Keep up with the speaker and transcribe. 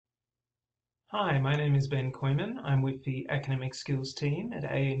Hi, my name is Ben Koyman. I'm with the Academic Skills team at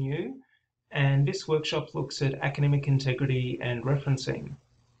ANU, and this workshop looks at academic integrity and referencing.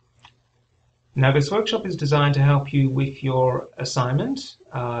 Now, this workshop is designed to help you with your assignment,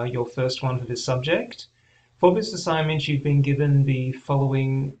 your first one for this subject. For this assignment, you've been given the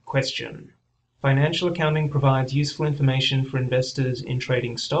following question. Financial accounting provides useful information for investors in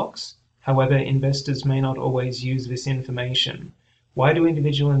trading stocks. However, investors may not always use this information. Why do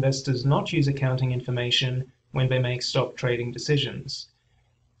individual investors not use accounting information when they make stock trading decisions?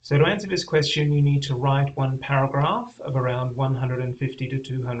 So to answer this question, you need to write one paragraph of around 150 to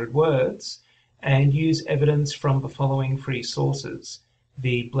 200 words and use evidence from the following three sources: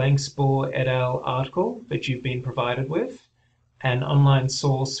 the Blankspoor et al. Article that you've been provided with, an online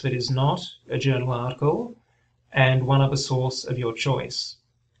source that is not a journal article, and one other source of your choice.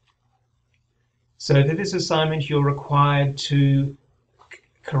 So for this assignment, you're required to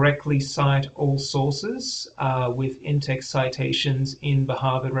correctly cite all sources with in-text citations in the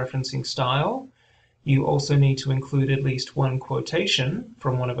Harvard referencing style. You also need to include at least one quotation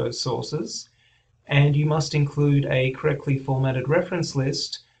from one of those sources, and you must include a correctly formatted reference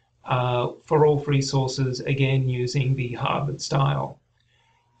list for all three sources, again using the Harvard style.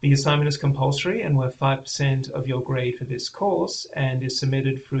 The assignment is compulsory and worth 5% of your grade for this course and is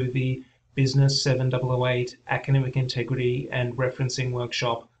submitted through the BUSN7008 Academic Integrity and Referencing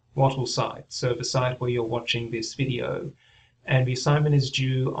Workshop Wattle site, so the site where you're watching this video. And the assignment is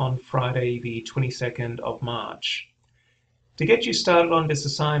due on Friday, the 22nd of March. To get you started on this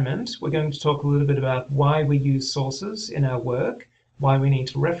assignment, we're going to talk a little bit about why we use sources in our work, why we need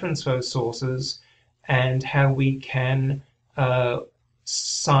to reference those sources, and how we can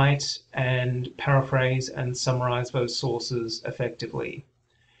cite and paraphrase and summarize those sources effectively.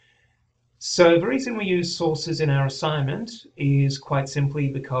 So the reason we use sources in our assignment is quite simply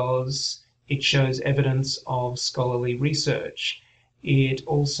because it shows evidence of scholarly research. It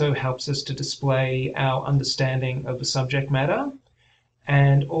also helps us to display our understanding of the subject matter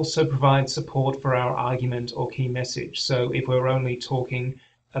and also provides support for our argument or key message. So if we're only talking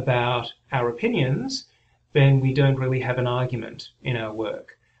about our opinions, then we don't really have an argument in our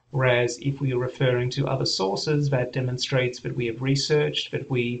work. Whereas if we are referring to other sources, that demonstrates that we have researched, that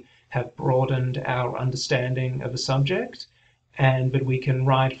we have broadened our understanding of the subject, and that we can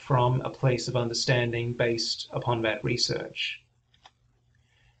write from a place of understanding based upon that research.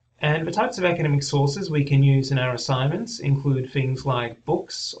 And the types of academic sources we can use in our assignments include things like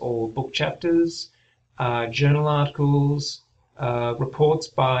books or book chapters, journal articles, reports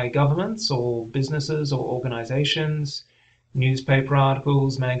by governments or businesses or organizations, newspaper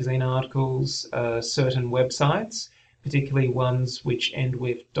articles, magazine articles, certain websites, particularly ones which end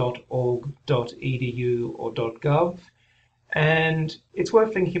with .org, .edu, or .gov. And it's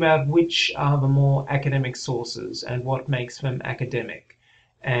worth thinking about which are the more academic sources and what makes them academic.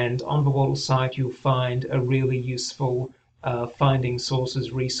 And on the Wattle site, you'll find a really useful Finding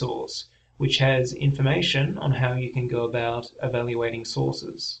Sources resource, which has information on how you can go about evaluating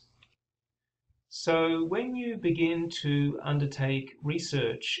sources. So when you begin to undertake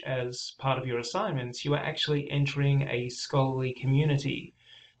research as part of your assignments, you are actually entering a scholarly community.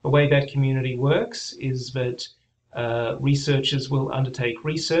 The way that community works is that researchers will undertake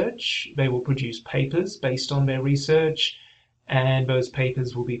research, they will produce papers based on their research, and those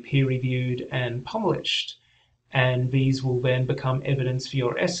papers will be peer-reviewed and published. And these will then become evidence for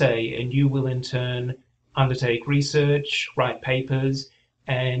your essay, and you will in turn undertake research, write papers,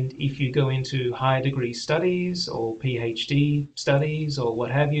 and if you go into higher degree studies or PhD studies or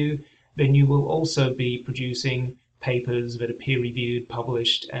what have you, then you will also be producing papers that are peer-reviewed,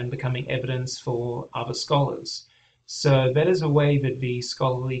 published, and becoming evidence for other scholars. So that is a way that the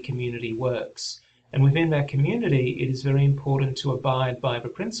scholarly community works. And within that community, it is very important to abide by the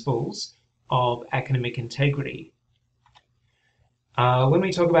principles of academic integrity. When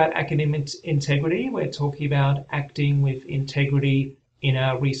we talk about academic integrity, we're talking about acting with integrity in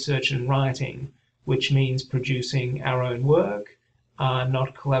our research and writing, which means producing our own work,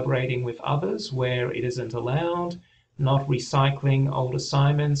 not collaborating with others where it isn't allowed, not recycling old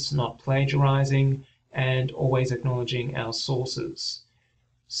assignments, not plagiarizing, and always acknowledging our sources.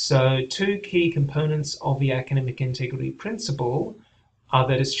 So two key components of the academic integrity principle are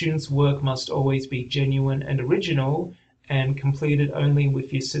that a student's work must always be genuine and original and completed only with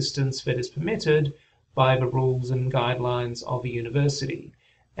the assistance that is permitted by the rules and guidelines of a university.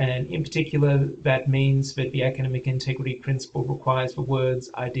 And in particular, that means that the academic integrity principle requires the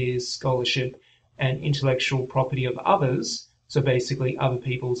words, ideas, scholarship, and intellectual property of others, so basically other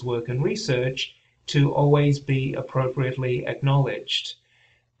people's work and research, to always be appropriately acknowledged.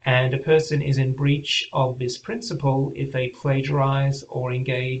 And a person is in breach of this principle if they plagiarize or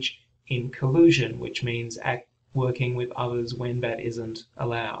engage in collusion, which means working with others when that isn't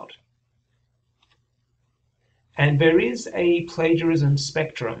allowed. And there is a plagiarism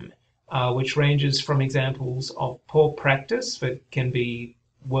spectrum, which ranges from examples of poor practice that can be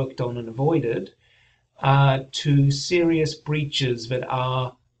worked on and avoided, to serious breaches that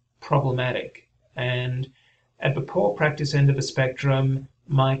are problematic. And at the poor practice end of the spectrum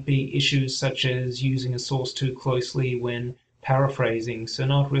might be issues such as using a source too closely when paraphrasing, so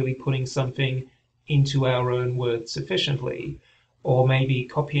not really putting something into our own words sufficiently, or maybe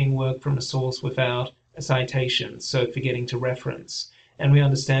copying work from a source without a citation, so forgetting to reference. And we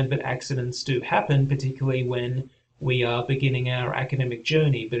understand that accidents do happen, particularly when we are beginning our academic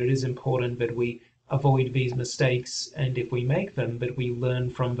journey, but it is important that we avoid these mistakes, and if we make them, that we learn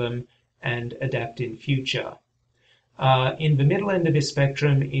from them and adapt in future. In the middle end of this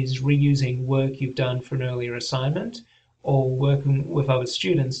spectrum is reusing work you've done for an earlier assignment, or working with other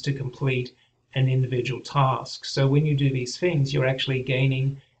students to complete an individual task. So when you do these things, you're actually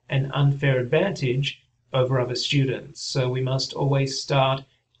gaining an unfair advantage over other students. So we must always start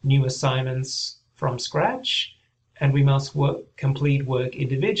new assignments from scratch, and we must complete work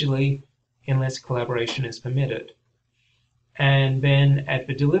individually unless collaboration is permitted. And then at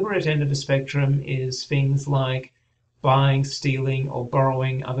the deliberate end of the spectrum is things like buying, stealing, or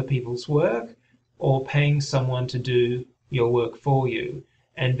borrowing other people's work, or paying someone to do your work for you.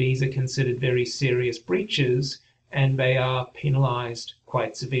 And these are considered very serious breaches, and they are penalized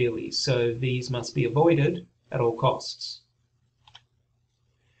quite severely. So these must be avoided at all costs.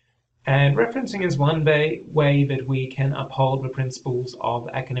 And referencing is one way that we can uphold the principles of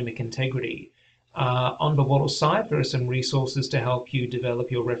academic integrity. On the Wattle site, there are some resources to help you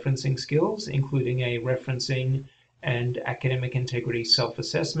develop your referencing skills, including a referencing and academic integrity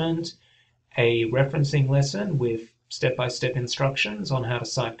self-assessment, a referencing lesson with step-by-step instructions on how to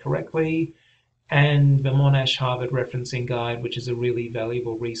cite correctly, and the Monash Harvard Referencing Guide, which is a really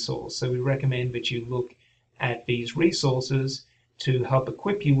valuable resource. So we recommend that you look at these resources to help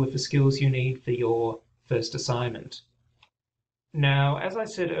equip you with the skills you need for your first assignment. Now, as I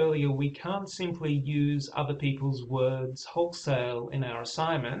said earlier, we can't simply use other people's words wholesale in our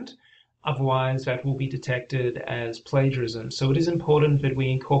assignment, otherwise that will be detected as plagiarism. So it is important that we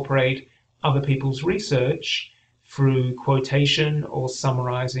incorporate other people's research through quotation or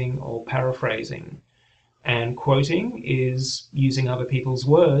summarizing or paraphrasing. And quoting is using other people's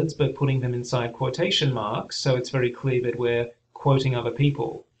words but putting them inside quotation marks, so it's very clear that we're quoting other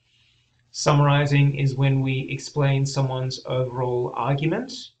people. Summarizing is when we explain someone's overall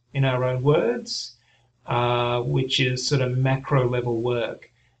argument in our own words, which is sort of macro level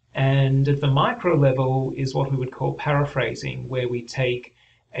work. And at the micro level is what we would call paraphrasing, where we take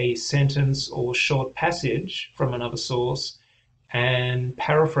a sentence or short passage from another source and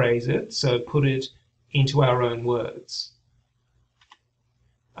paraphrase it, so put it into our own words.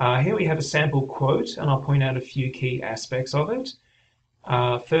 Here we have a sample quote, and I'll point out a few key aspects of it.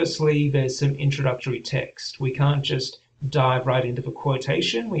 Firstly, there's some introductory text. We can't just dive right into the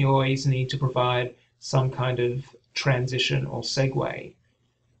quotation. We always need to provide some kind of transition or segue.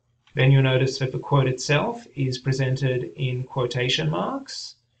 Then you'll notice that the quote itself is presented in quotation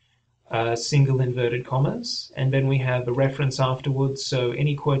marks, single inverted commas, and then we have the reference afterwards, so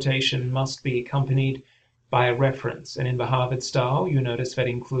any quotation must be accompanied by a reference. And in the Harvard style, you notice that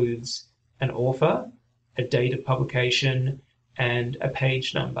includes an author, a date of publication, and a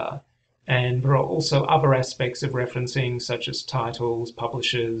page number. And there are also other aspects of referencing, such as titles,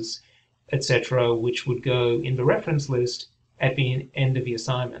 publishers, etc., which would go in the reference list at the end of the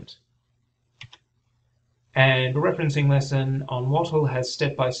assignment. And the referencing lesson on Wattle has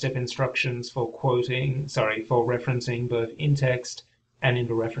step-by-step instructions for referencing both in text and in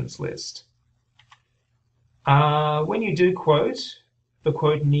the reference list. When you do quote, the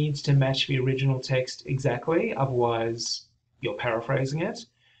quote needs to match the original text exactly, otherwise you're paraphrasing it.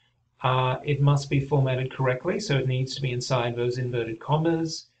 It must be formatted correctly, so it needs to be inside those inverted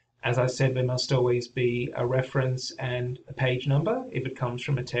commas. As I said, there must always be a reference and a page number if it comes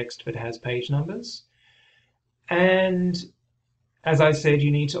from a text that has page numbers. And as I said,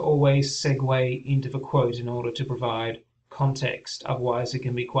 you need to always segue into the quote in order to provide context. Otherwise, it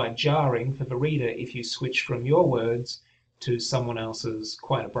can be quite jarring for the reader if you switch from your words to someone else's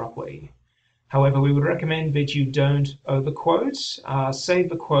quite abruptly. However, we would recommend that you don't overquote. Save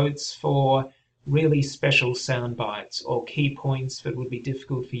the quotes for really special sound bites or key points that would be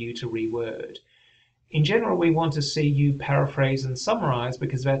difficult for you to reword. In general, we want to see you paraphrase and summarize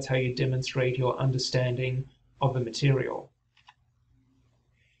because that's how you demonstrate your understanding of the material.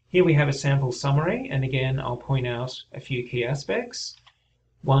 Here we have a sample summary, and again I'll point out a few key aspects.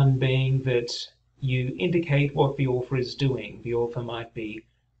 One being that you indicate what the author is doing. The author might be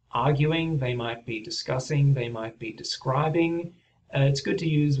arguing, they might be discussing, they might be describing. It's good to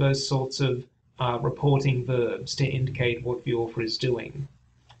use those sorts of reporting verbs to indicate what the author is doing.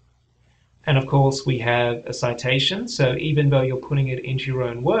 And of course we have a citation, so even though you're putting it into your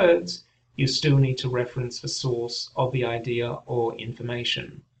own words, you still need to reference the source of the idea or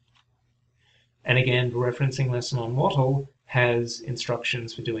information. And again, the referencing lesson on Wattle has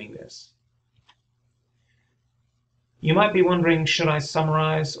instructions for doing this. You might be wondering, should I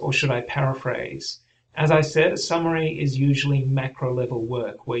summarize or should I paraphrase? As I said, a summary is usually macro level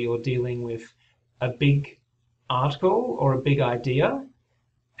work where you're dealing with a big article or a big idea,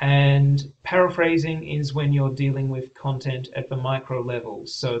 and paraphrasing is when you're dealing with content at the micro level,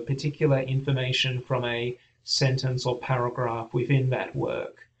 so particular information from a sentence or paragraph within that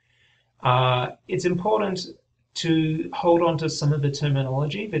work. It's important to hold on to some of the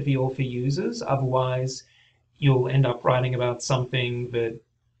terminology that the author uses, otherwise you'll end up writing about something that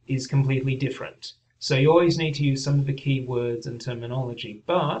is completely different. So you always need to use some of the key words and terminology,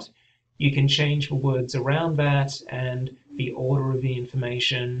 but you can change the words around that and the order of the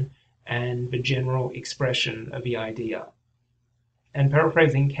information and the general expression of the idea. And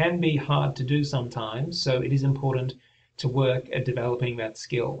paraphrasing can be hard to do sometimes, so it is important to work at developing that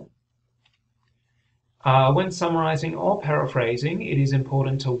skill. When summarizing or paraphrasing, it is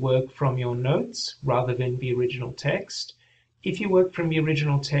important to work from your notes rather than the original text. If you work from the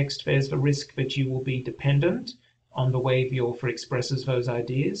original text, there's the risk that you will be dependent on the way the author expresses those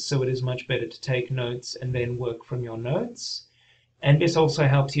ideas, so it is much better to take notes and then work from your notes. And this also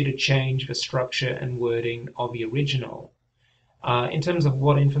helps you to change the structure and wording of the original. In terms of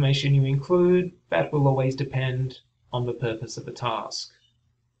what information you include, that will always depend on the purpose of the task.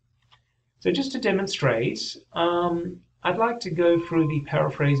 So just to demonstrate, I'd like to go through the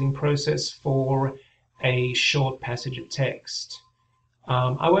paraphrasing process for a short passage of text.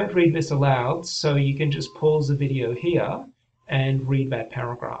 I won't read this aloud, so you can just pause the video here and read that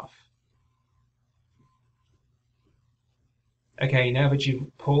paragraph. Okay, now that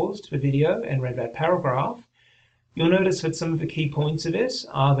you've paused the video and read that paragraph, you'll notice that some of the key points of it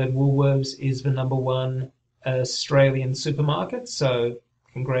are that Woolworths is the #1 Australian supermarket, so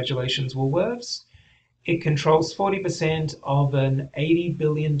congratulations, Woolworths. It controls 40% of an $80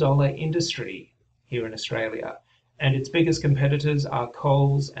 billion industry here in Australia, and its biggest competitors are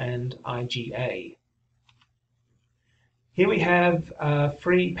Coles and IGA. Here we have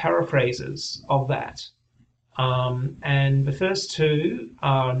 3 paraphrases of that, and the first 2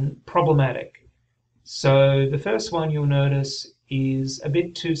 are problematic. So the first one you'll notice is a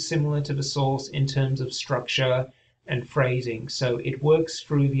bit too similar to the source in terms of structure and phrasing, so it works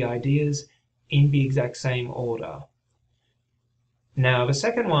through the ideas in the exact same order. Now the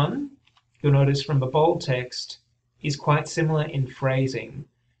second one, you'll notice from the bold text, is quite similar in phrasing.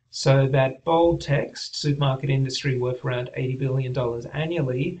 So that bold text, supermarket industry worth around $80 billion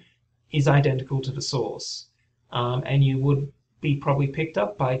annually, is identical to the source. And you would be probably picked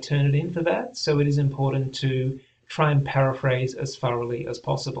up by Turnitin for that, so it is important to try and paraphrase as thoroughly as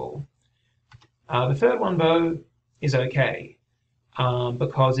possible. The third one, though, is okay,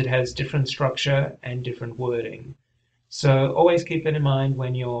 because it has different structure and different wording. So always keep that in mind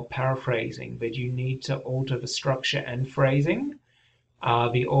when you're paraphrasing, that you need to alter the structure and phrasing,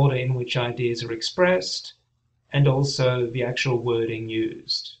 the order in which ideas are expressed, and also the actual wording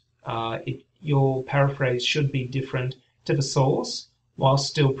used. Your paraphrase should be different to the source while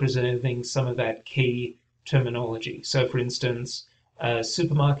still preserving some of that key terminology. So for instance,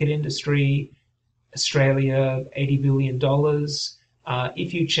 supermarket industry, Australia, $80 billion.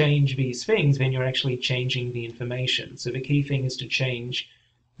 If you change these things, then you're actually changing the information. So the key thing is to change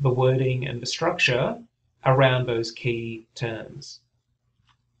the wording and the structure around those key terms.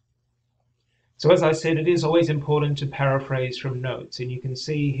 So as I said, it is always important to paraphrase from notes, and you can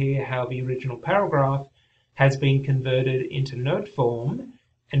see here how the original paragraph has been converted into note form,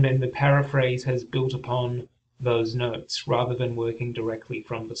 and then the paraphrase has built upon those notes rather than working directly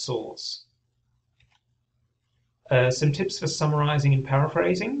from the source. Some tips for summarizing and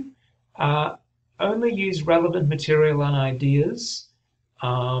paraphrasing. Only use relevant material and ideas.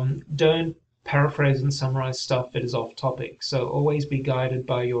 Don't paraphrase and summarize stuff that is off topic. So always be guided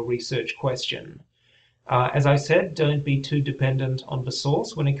by your research question. As I said, don't be too dependent on the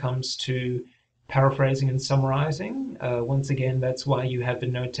source when it comes to paraphrasing and summarizing. Once again, that's why you have the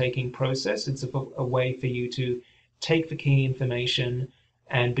note-taking process. It's a way for you to take the key information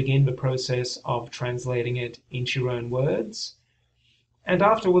and begin the process of translating it into your own words. And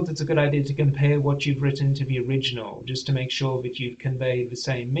afterwards, it's a good idea to compare what you've written to the original, just to make sure that you've conveyed the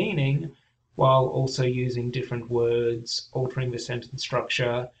same meaning while also using different words, altering the sentence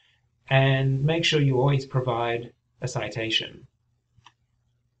structure, and make sure you always provide a citation.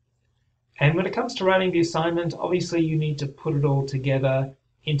 And when it comes to writing the assignment, obviously you need to put it all together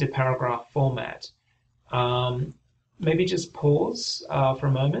into paragraph format. Maybe just pause for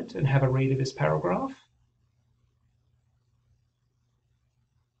a moment and have a read of this paragraph.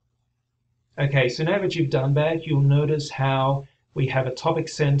 Okay, so now that you've done that, you'll notice how we have a topic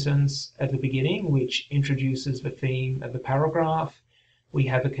sentence at the beginning, which introduces the theme of the paragraph. We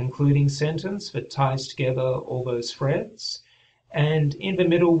have a concluding sentence that ties together all those threads. And in the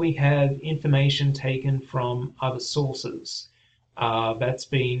middle, we have information taken from other sources. That's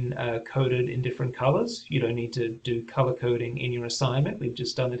been coded in different colors. You don't need to do color coding in your assignment. We've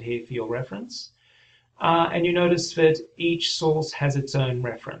just done it here for your reference. And you notice that each source has its own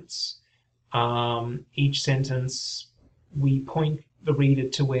reference. Each sentence, we point the reader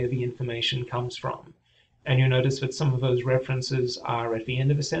to where the information comes from. And you'll notice that some of those references are at the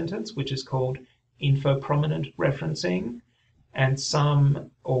end of a sentence, which is called info-prominent referencing, and some,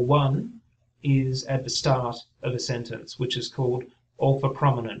 or one, is at the start of a sentence, which is called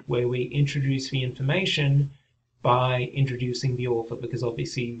author-prominent, where we introduce the information by introducing the author, because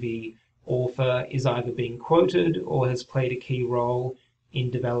obviously the author is either being quoted or has played a key role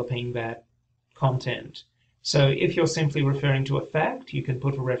in developing that content. So if you're simply referring to a fact, you can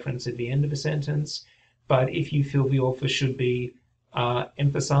put a reference at the end of a sentence, but if you feel the author should be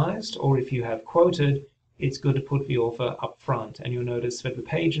emphasized, or if you have quoted, it's good to put the author up front. And you'll notice that the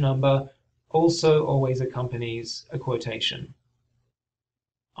page number also always accompanies a quotation.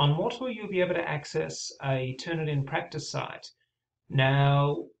 On Wattle, you'll be able to access a Turnitin practice site.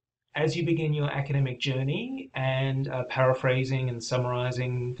 Now, as you begin your academic journey and paraphrasing and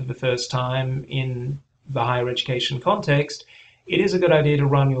summarizing for the first time in the higher education context, it is a good idea to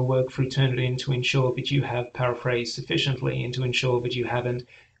run your work through Turnitin to ensure that you have paraphrased sufficiently and to ensure that you haven't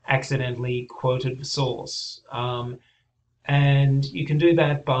accidentally quoted the source. And you can do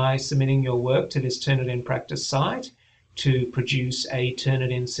that by submitting your work to this Turnitin practice site to produce a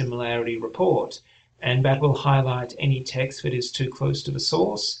Turnitin similarity report. And that will highlight any text that is too close to the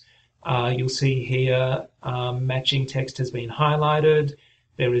source. You'll see here matching text has been highlighted.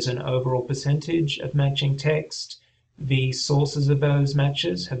 There is an overall percentage of matching text. The sources of those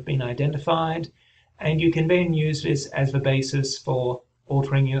matches have been identified. And you can then use this as the basis for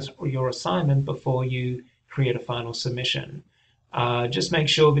altering your assignment before you create a final submission. Just make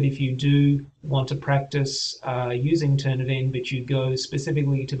sure that if you do want to practice using Turnitin, that you go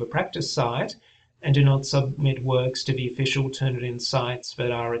specifically to the practice site and do not submit works to the official Turnitin sites that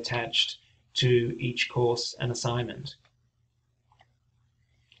are attached to each course and assignment.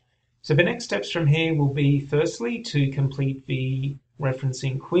 So the next steps from here will be firstly to complete the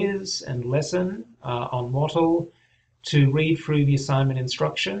referencing quiz and lesson on Wattle, to read through the assignment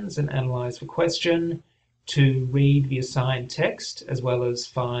instructions and analyze the question, to read the assigned text as well as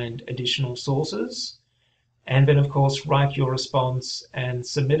find additional sources, and then of course write your response and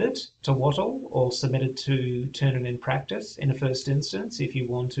submit it to Wattle or submit it to Turnitin practice in the first instance if you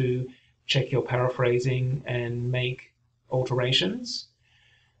want to check your paraphrasing and make alterations.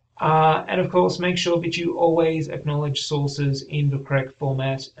 And of course, make sure that you always acknowledge sources in the correct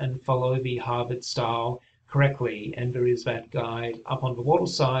format and follow the Harvard style correctly. And there is that guide up on the Wattle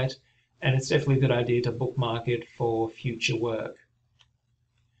site, and it's definitely a good idea to bookmark it for future work.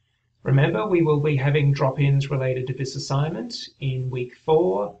 Remember, we will be having drop-ins related to this assignment in week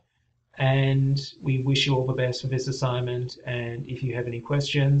 4, and we wish you all the best for this assignment. And if you have any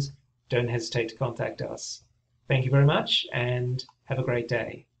questions, don't hesitate to contact us. Thank you very much, and have a great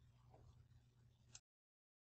day.